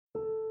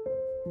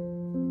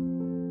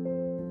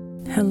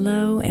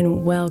Hello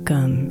and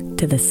welcome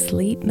to the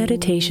Sleep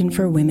Meditation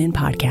for Women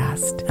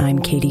podcast. I'm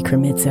Katie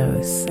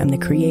Kremitzos. I'm the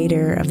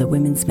creator of the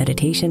Women's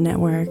Meditation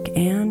Network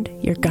and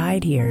your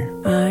guide here.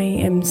 I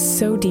am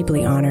so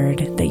deeply honored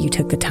that you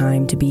took the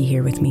time to be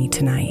here with me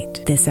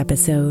tonight. This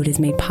episode is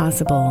made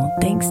possible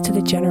thanks to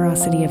the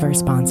generosity of our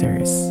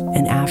sponsors.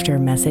 And after a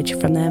message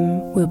from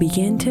them, we'll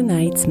begin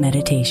tonight's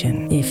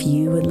meditation. If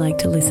you would like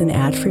to listen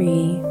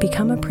ad-free,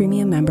 become a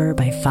premium member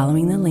by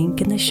following the link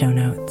in the show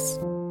notes.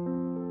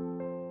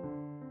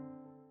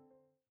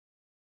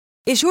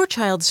 Is your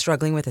child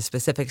struggling with a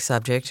specific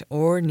subject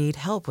or need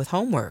help with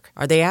homework?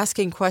 Are they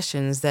asking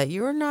questions that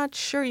you're not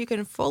sure you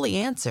can fully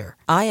answer?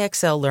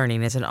 IXL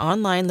Learning is an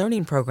online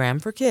learning program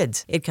for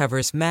kids. It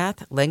covers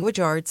math, language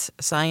arts,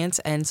 science,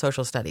 and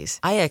social studies.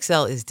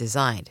 IXL is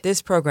designed.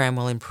 This program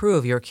will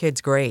improve your kids'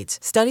 grades.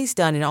 Studies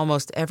done in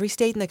almost every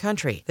state in the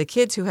country. The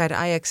kids who had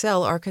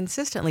IXL are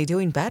consistently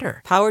doing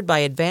better. Powered by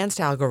advanced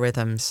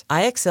algorithms,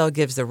 IXL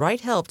gives the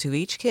right help to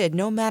each kid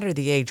no matter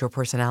the age or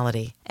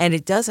personality. And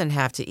it doesn't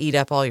have to eat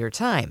up all your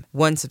time.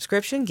 One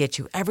subscription gets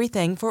you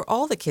everything for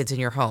all the kids in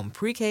your home,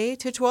 pre-K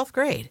to 12th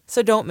grade.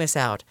 So don't miss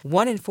out.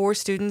 1 in 4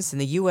 students in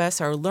the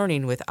U.S. are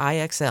learning with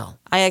IXL.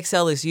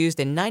 IXL is used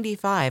in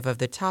 95 of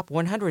the top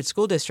 100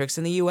 school districts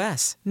in the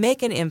U.S.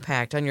 Make an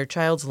impact on your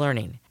child's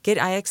learning. Get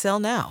IXL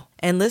now.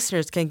 And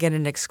listeners can get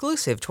an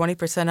exclusive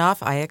 20% off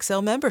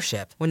IXL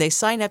membership when they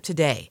sign up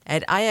today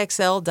at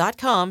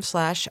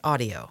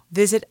IXL.com/audio.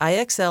 Visit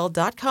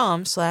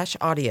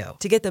IXL.com/audio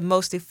to get the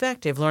most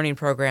effective learning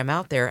program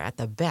out there at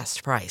the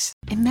best price.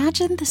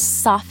 Imagine the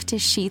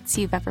softest sheets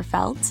you've ever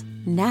felt.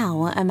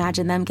 Now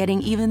imagine them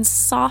getting even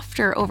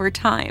softer over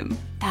time.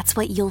 That's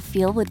what you'll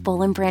feel with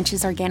Boll &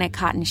 Branch's organic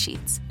cotton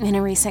sheets. In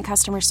a recent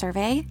customer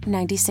survey,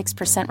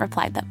 96%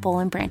 replied that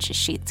Boll & Branch's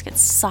sheets get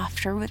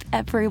softer with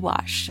every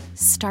wash.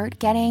 Start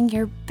getting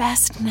your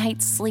best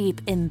night's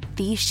sleep in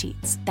these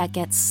sheets that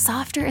get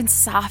softer and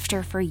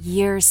softer for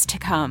years to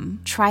come.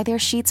 Try their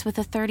sheets with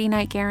a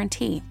 30-night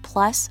guarantee,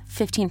 plus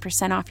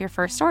 15% off your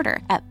first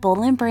order at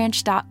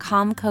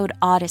bollandbranch.com code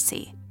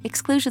Odyssey.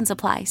 Exclusions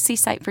apply. See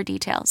site for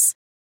details.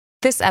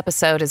 This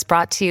episode is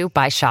brought to you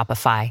by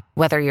Shopify.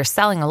 Whether you're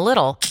selling a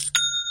little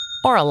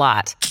or a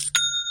lot,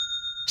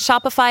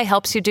 Shopify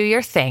helps you do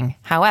your thing,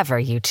 however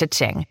you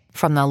cha-ching.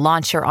 From the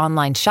launch your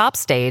online shop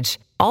stage,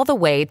 all the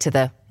way to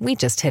the we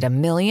just hit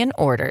 1 million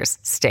orders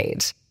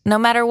stage. No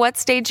matter what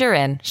stage you're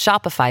in,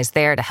 Shopify's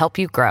there to help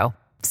you grow.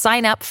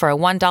 Sign up for a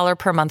 $1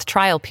 per month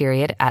trial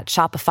period at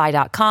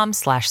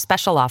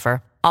shopify.com/special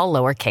offer, all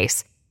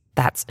lowercase.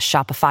 That's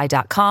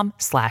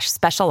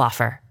shopify.com/special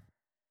offer.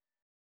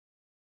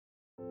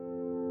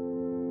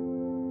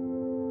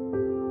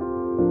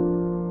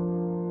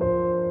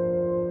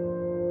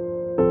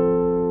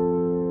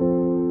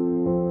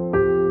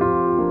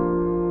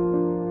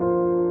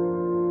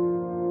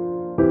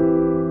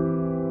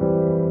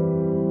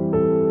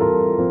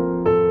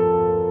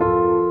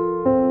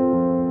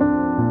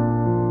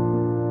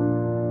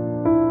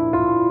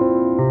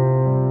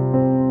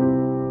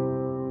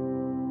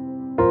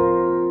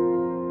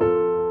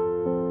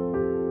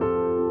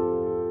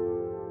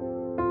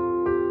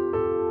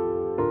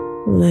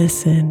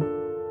 Listen.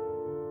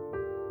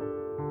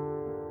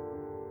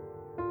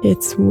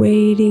 It's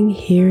waiting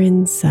here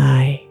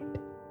inside.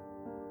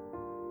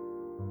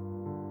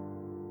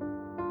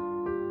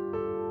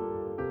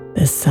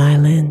 The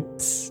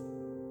silence,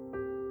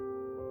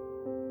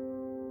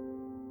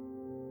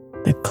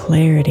 the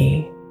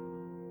clarity,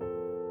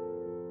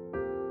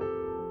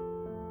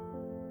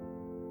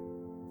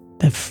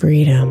 the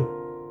freedom.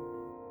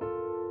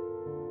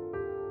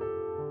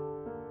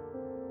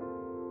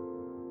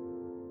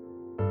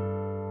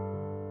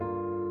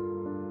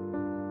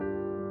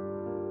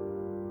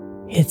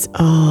 It's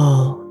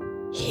all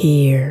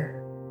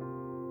here,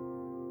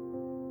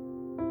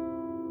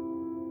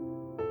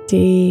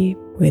 deep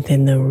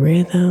within the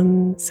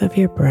rhythms of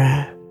your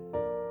breath.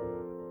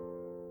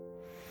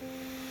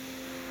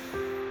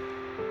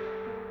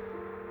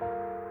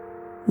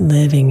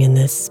 Living in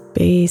the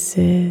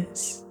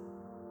spaces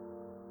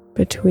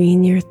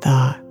between your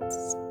thoughts.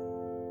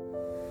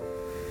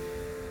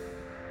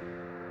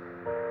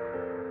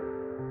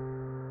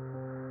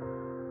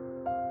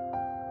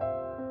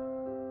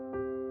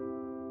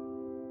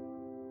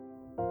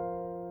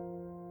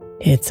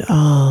 It's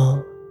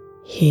all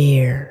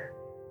here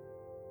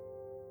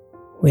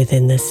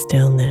within the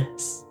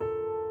stillness.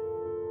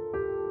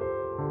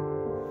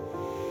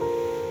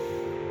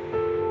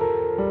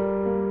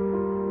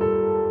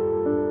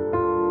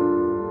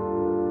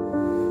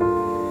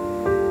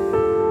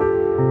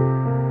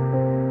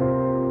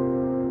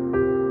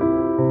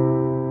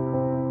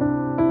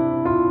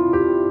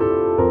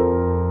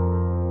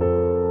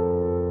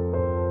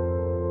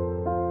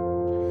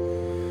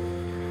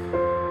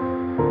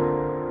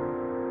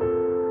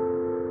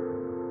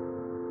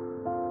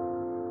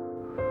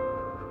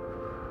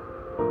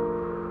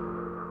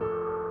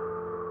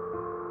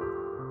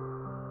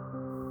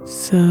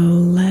 So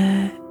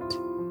let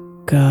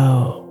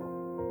go.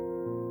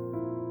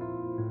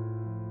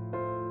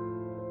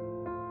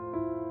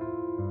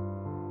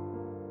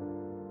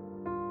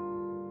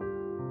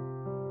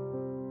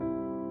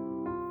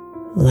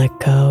 Let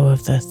go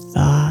of the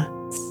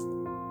thoughts.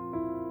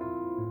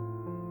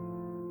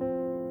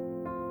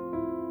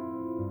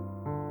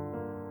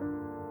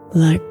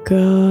 Let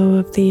go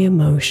of the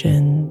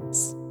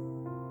emotions.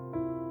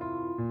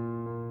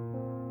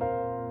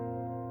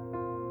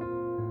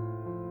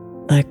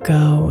 Let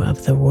go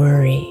of the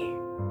worry.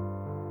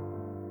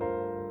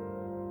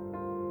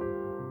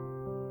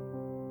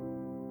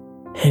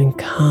 And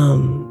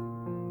come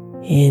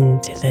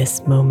into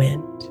this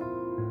moment.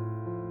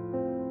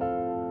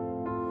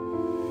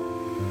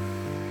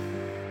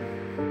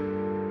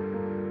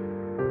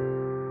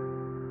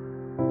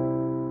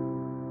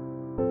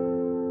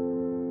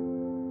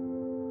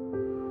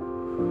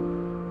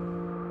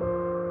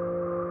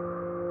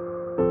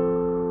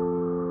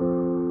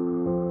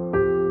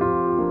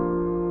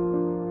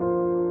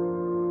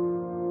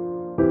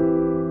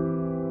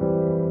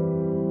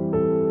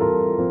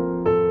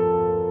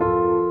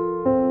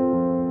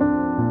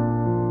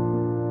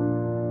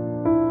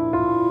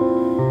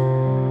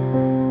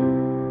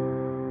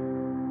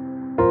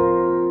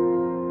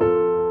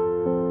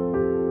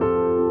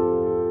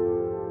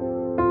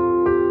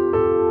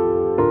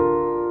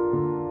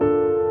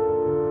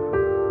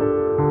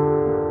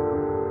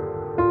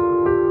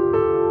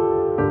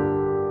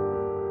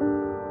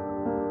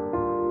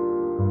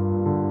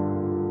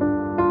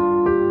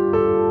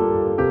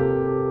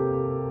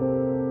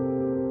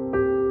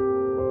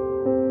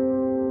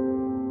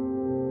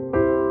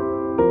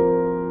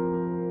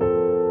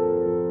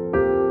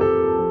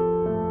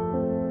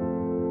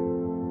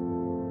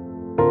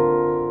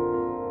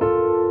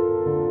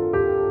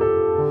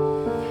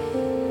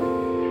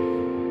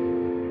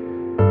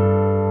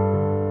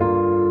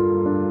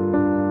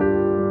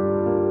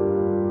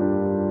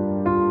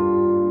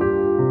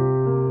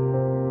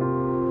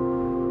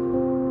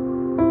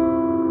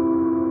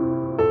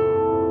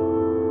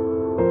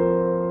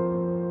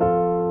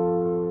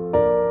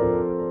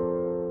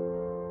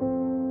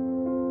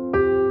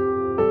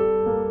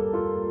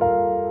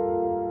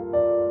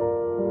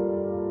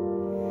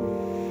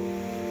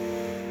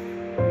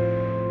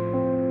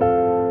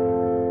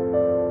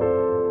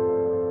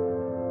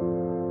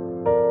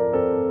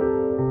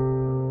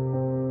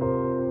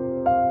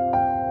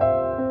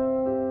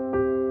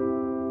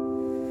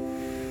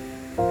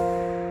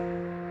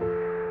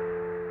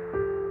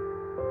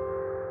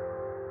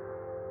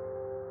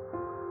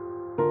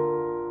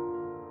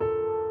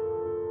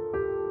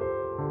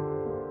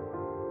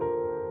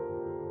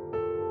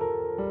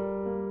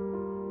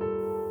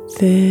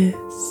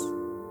 This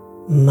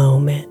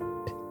moment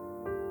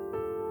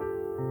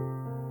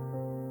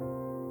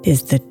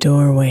is the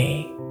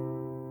doorway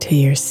to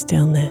your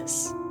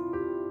stillness.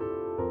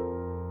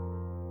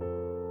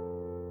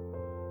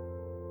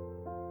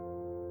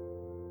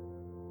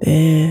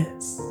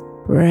 This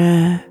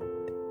breath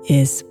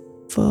is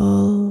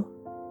full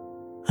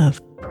of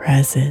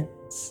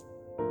presence.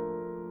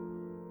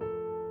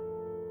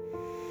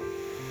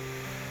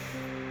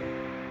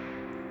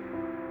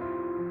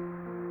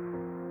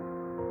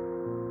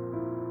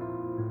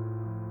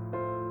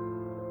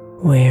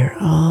 Where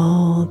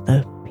all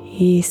the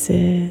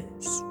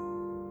pieces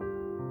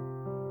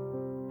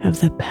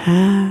of the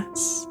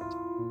past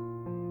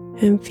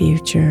and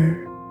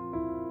future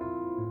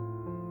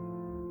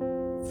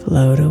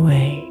float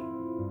away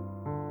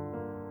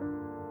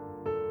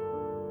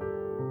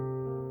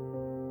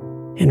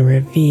and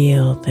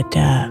reveal the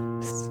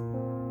depths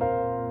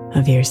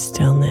of your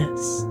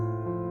stillness.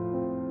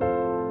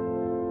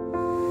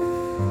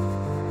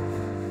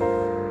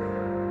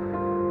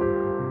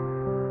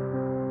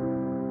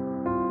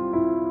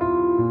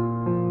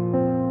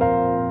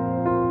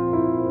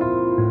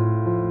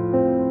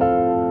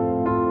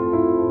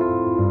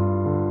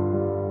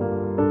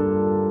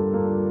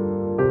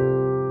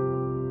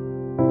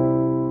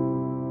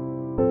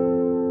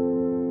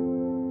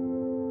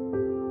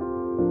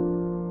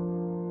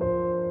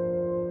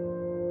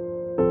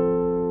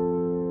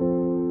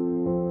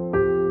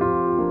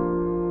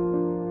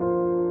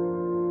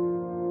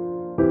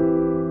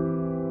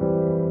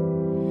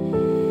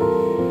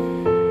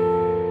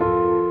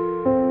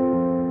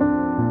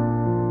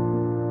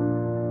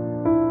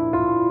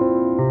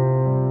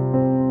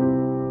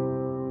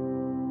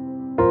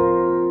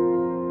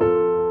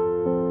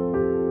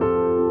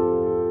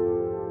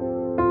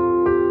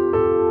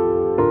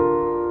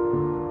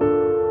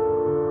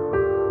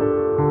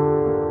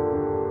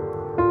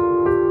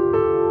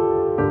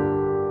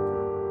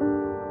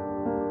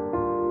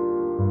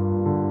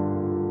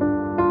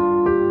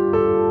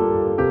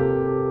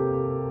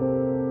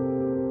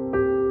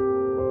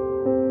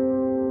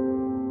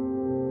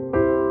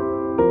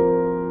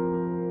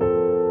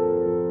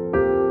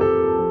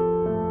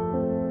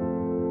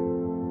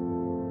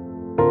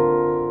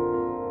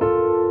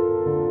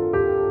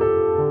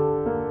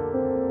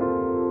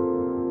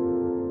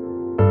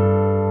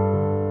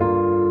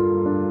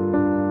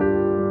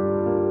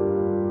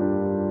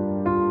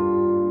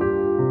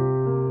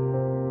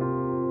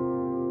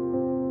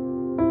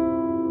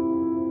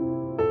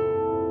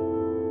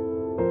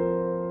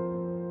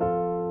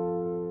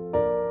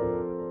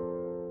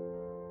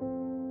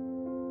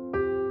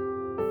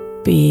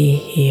 be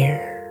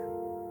here.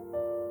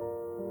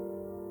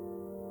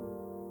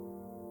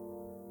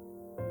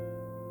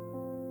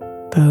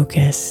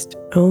 Focused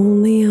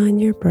only on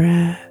your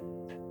breath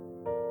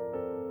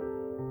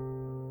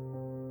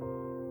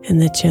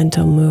and the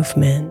gentle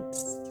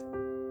movements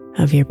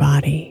of your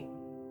body.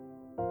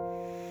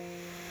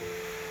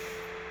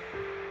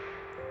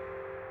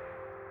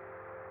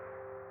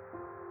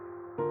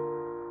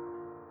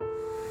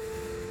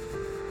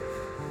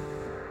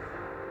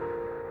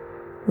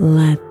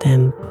 Let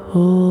them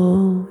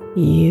pull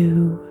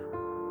you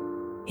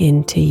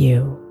into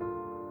you.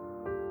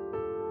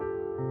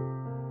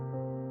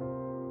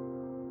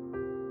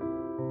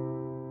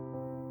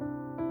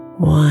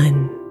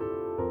 One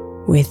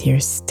with your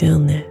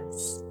stillness.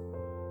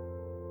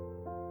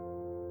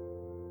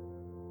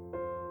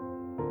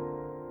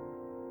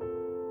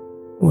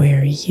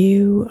 Where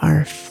you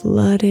are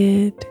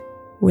flooded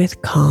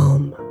with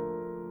calm.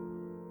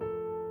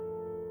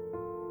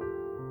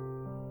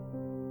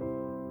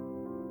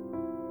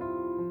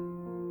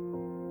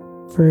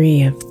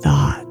 Free of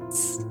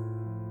thoughts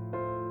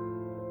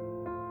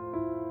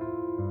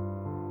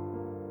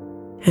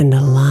and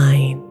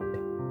aligned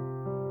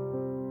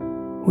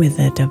with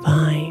the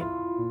divine.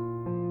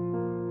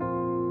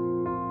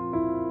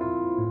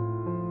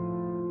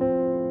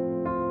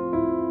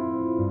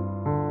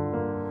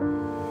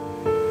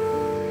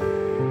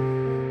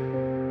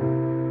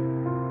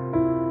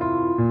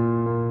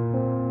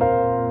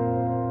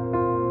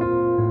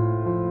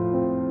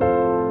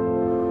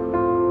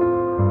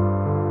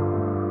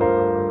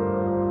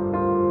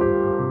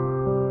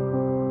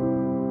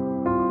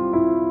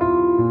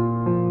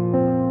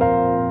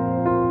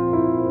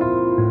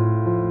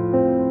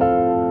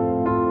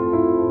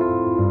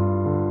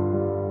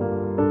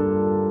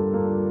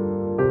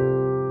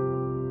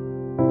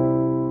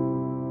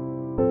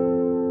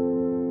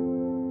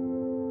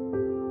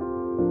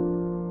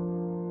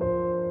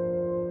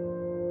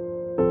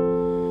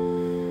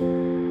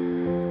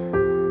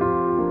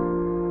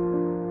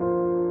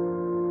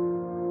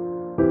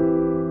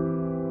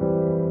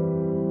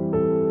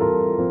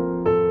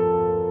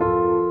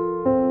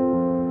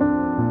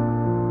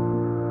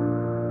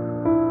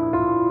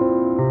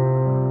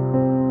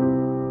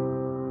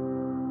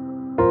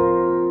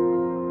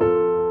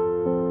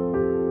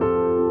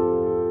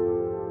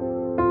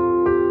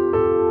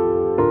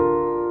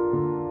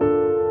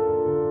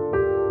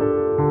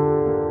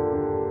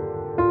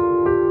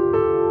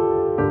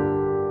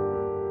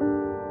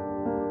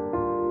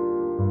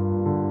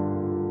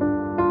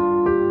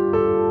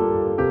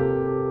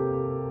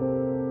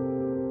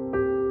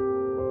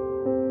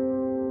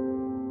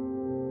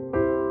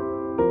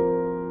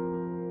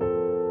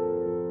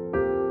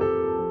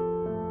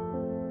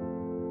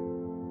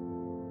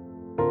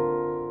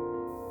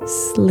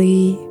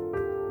 Sleep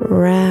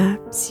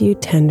wraps you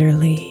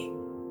tenderly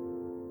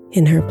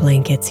in her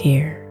blankets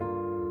here.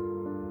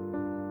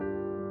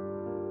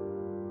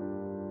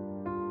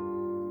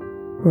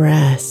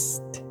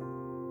 Rest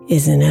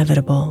is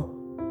inevitable.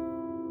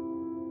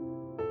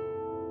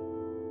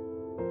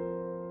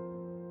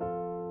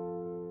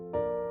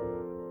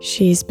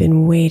 She's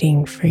been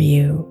waiting for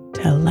you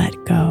to let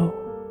go.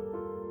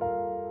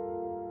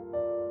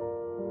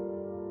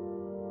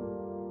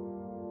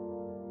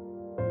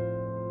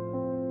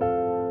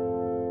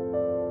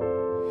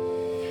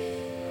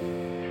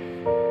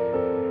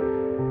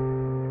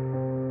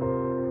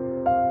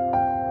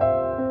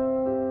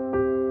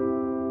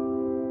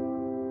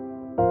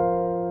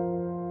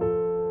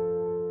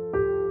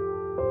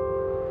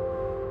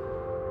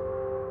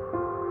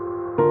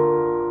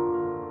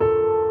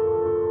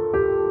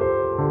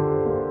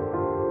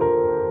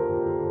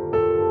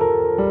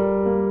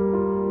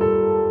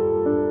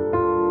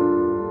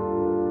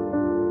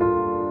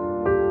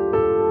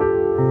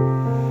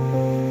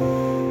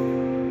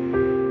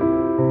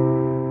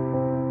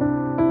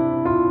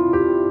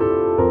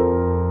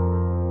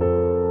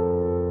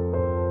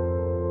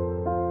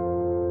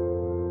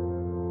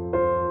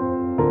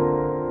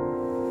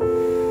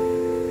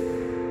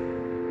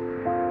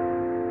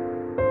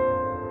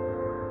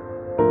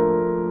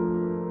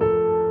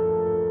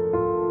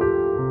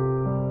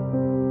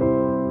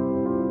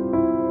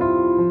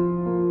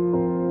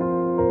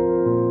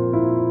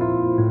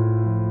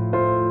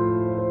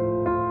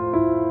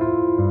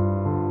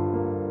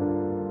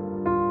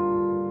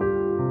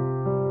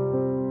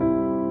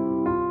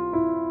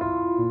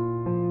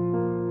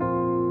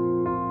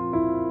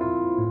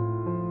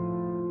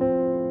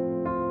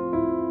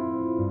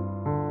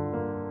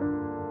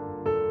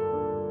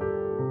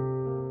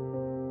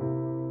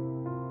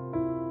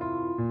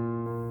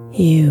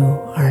 You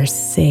are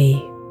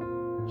safe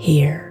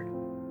here.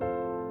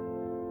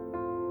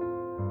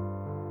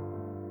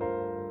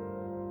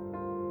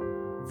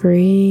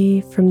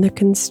 Free from the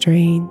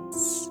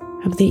constraints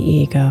of the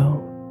ego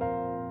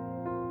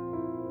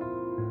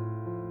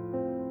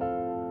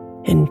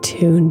and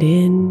tuned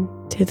in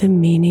to the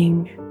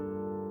meaning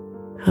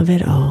of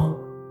it all.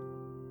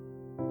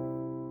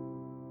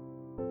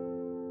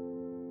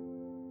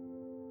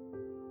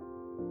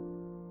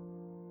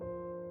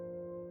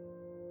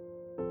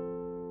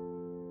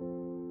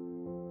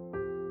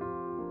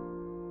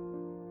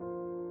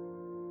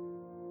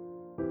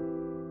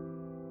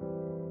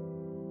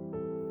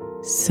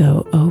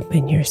 So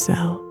open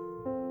yourself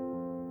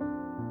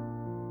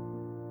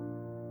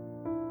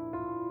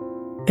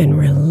and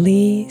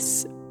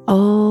release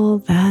all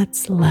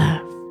that's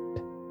left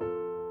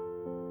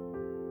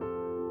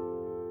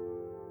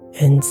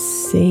and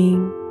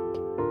sink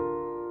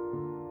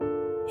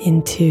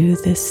into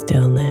the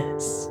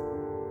stillness.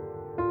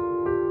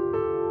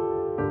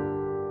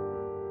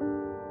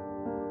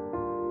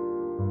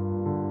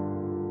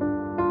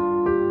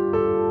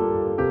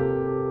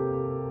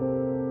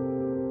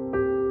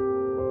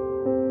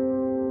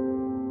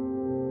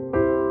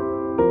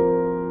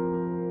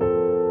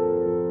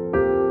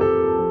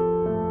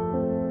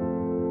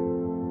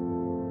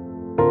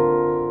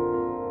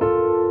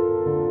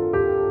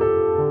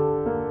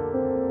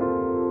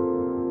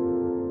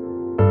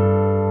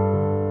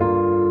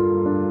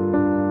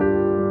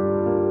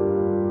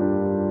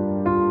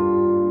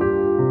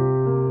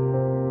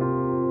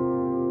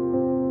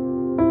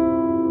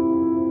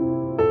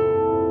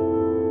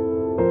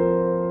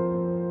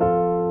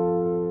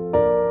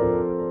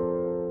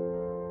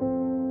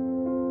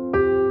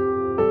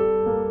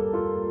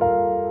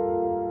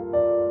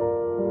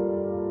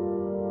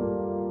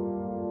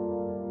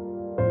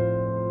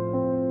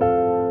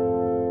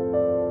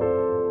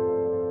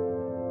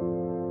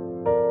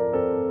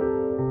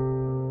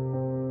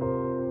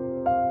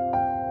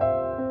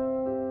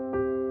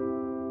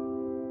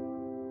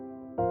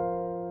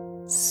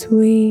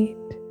 Sweet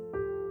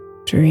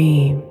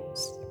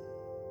dreams,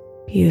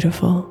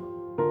 beautiful.